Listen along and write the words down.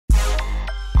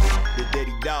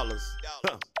Dollars.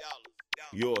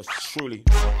 Yours truly.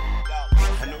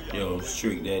 Yo,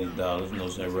 Street Daddy Dollars, you know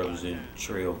what I'm saying, representing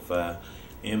Trail 5,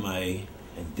 MIA,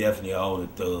 and definitely all the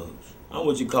thugs. I'm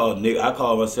what you call nigga. I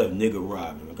call myself nigga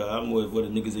robbing, because I'm with the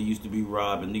niggas that used to be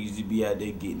robbing. Niggas used to be out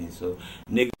there getting it. So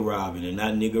nigga robbing and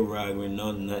not nigga robbing,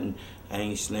 nothing. I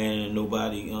ain't slandering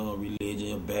nobody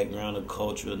religion, background, or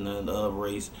culture, or none other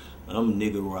race. I'm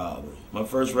nigga robbing. My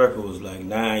first record was like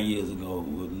 9 years ago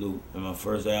with Luke. And my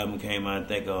first album came out, I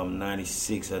think,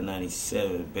 96 or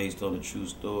 97, based on a true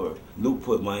story. Luke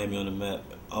put Miami on the map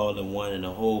all in one and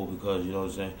a whole, because, you know what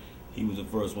I'm saying, he was the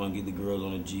first one to get the girls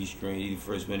on the G-string. He the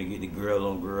first one to get the girl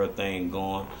on girl thing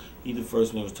going. He the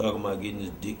first one was talking about getting his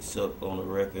dick sucked on the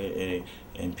record,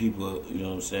 and people, you know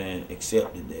what I'm saying,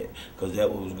 accepted that. Because that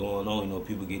what was going on. You know,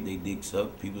 people get their dick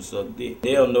sucked, people suck dick.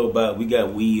 They don't know about we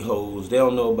got weed hoes. They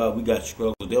don't know about we got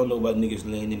struggles. They don't know about niggas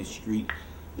laying in the street.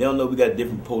 They don't know we got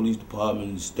different police departments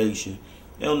in the station.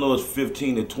 They don't know it's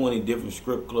 15 to 20 different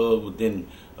strip clubs within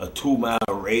a 2-mile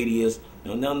radius. They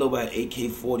don't know about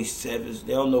AK-47s.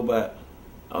 They don't know about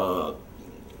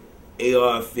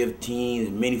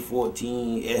AR-15s, Mini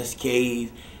 14, SKs.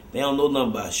 They don't know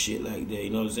nothing about shit like that, you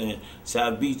know what I'm saying?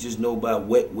 South Beach just know about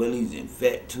Wet Willies and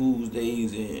Fat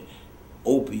Tuesdays and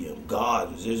opium,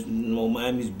 gardens. There's, you know,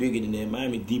 Miami's bigger than that.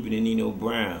 Miami deeper than Nino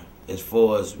Brown. As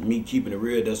far as me keeping it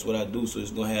real, that's what I do, so it's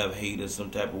gonna have haters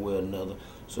some type of way or another.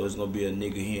 So it's gonna be a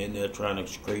nigga here and there trying to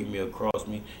scrape me across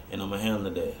me, and I'm gonna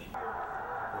handle that.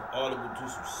 Audible to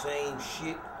some same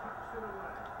shit.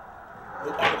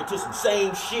 Audible to some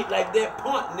same shit like that.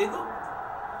 Punt, nigga.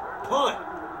 Punt.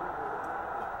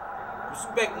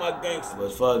 Respect my gangster. But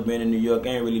as far as being in New York, I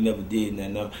ain't really never did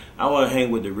nothing. No. I want to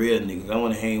hang with the real niggas. I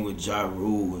want to hang with Ja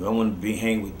Rule. I want to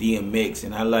hang with DMX.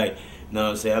 And I like, you know what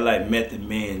I'm saying, I like Method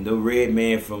Man, the red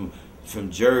man from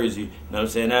Jersey. You know what I'm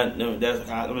saying? That's the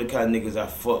kind of niggas I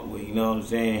fuck with. You know what I'm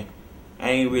saying? I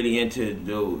ain't really into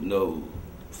no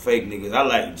fake niggas. I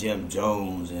like Jim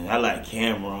Jones and I like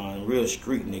Cameron, real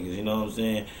street niggas, you know what I'm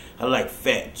saying? I like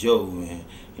Fat Joe, and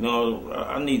you know,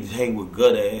 I need to hang with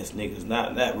gutter ass niggas,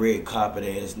 not red carpet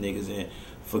ass niggas, and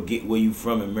forget where you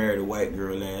from and marry the white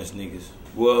girl ass niggas.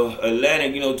 Well,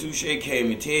 Atlantic, you know, Touche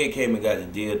came and Ted came and got the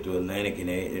deal through Atlantic and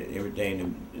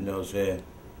everything, you know what I'm saying?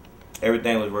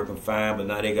 Everything was working fine, but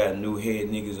now they got new head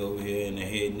niggas over here, and the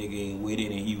head nigga ain't with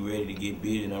it, and he ready to get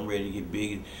busy, and I'm ready to get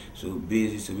bigger, so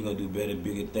we gonna do better,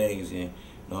 bigger things, and you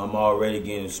know, I'm already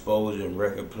getting exposure and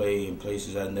record play in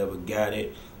places I never got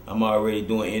it. I'm already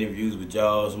doing interviews with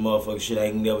y'all, some motherfucking shit I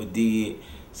ain't never did,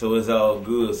 so it's all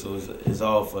good, so it's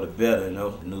all for the better, you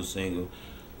know. The new single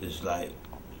is like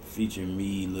featuring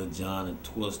me, Lil Jon, and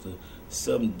Twister,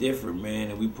 something different,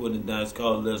 man, and we putting it down. It's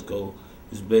called Let's Go.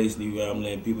 It's basically where I'm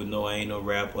letting people know I ain't no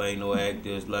rapper, I ain't no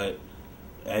actor. It's like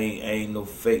I ain't no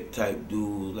fake type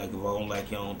dude. Like if I don't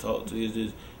like you, I don't talk to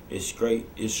you. It's straight,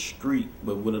 it's street,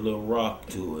 but with a little rock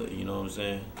to it. You know what I'm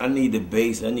saying? I need the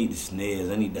bass, I need the snares,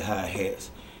 I need the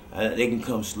hi-hats. They can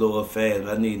come slow or fast,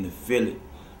 but I need to feel it.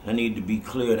 I need to be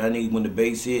clear. I need when the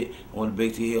bass hit, I want the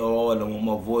bass to hit hard. I want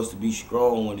my voice to be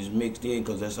strong when it's mixed in,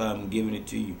 because that's how I'm giving it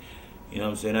to you. You know what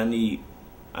I'm saying?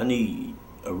 I need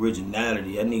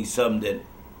originality. I need something that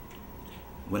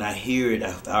when I hear it,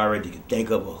 I already can think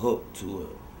of a hook to it.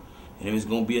 And if it's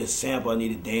gonna be a sample, I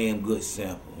need a damn good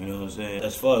sample. You know what I'm saying?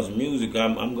 As far as music,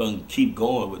 I'm gonna keep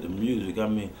going with the music. I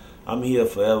mean, I'm here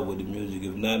forever with the music.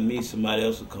 If not me, somebody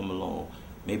else will come along.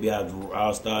 Maybe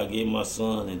I'll start getting my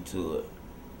son into it.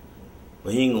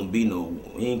 But he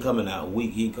ain't coming out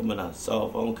weak, he ain't coming out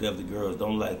soft. I don't care if the girls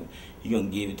don't like him. He gonna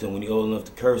give it to him. When he old enough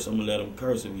to curse, I'm gonna let him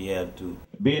curse if he have to.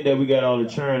 Being that we got all the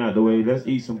churn out the way, let's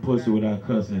eat some pussy without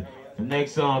cussing. The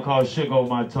next song called Sugar on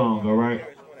My Tongue, alright?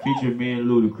 Featuring me and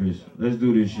Ludacris. Let's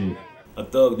do this shit. A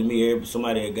thug to me,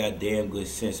 somebody that got damn good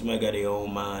sense. Somebody got their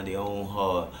own mind, their own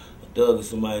heart. A thug is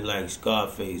somebody like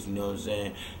Scarface, you know what I'm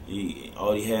saying?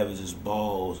 All he have is his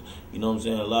balls, you know what I'm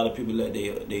saying? A lot of people let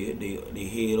their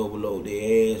head overload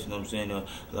their ass, you know what I'm saying? A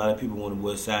lot of people want to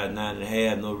wear size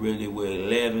 9.5, no really wear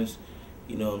 11s.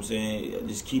 You know what I'm saying?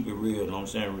 Just keep it real, you know what I'm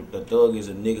saying? A thug is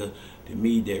a nigga to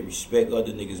me that respect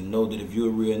other niggas and know that if you're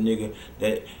a real nigga,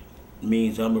 that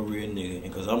means I'm a real nigga. And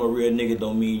because I'm a real nigga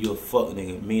don't mean you're a fuck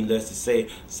nigga. It means less to say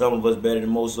some of us better than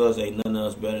most of us, ain't none of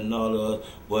us better than all of us,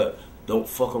 but don't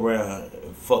fuck around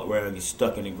and get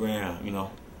stuck in the ground, you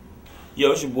know?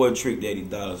 Yo, it's your boy Trick Daddy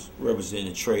Dollars,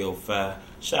 representing Trail 5.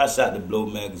 Shouts out to Blow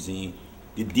Magazine.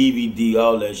 The DVD,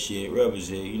 all that shit,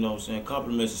 represent, you know what I'm saying?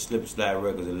 Compliments of Slip and Slide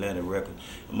Records, Atlanta Records,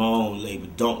 and my own label,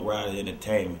 Don't Ride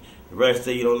Entertainment. The rest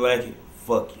of you don't like it,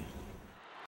 fuck you.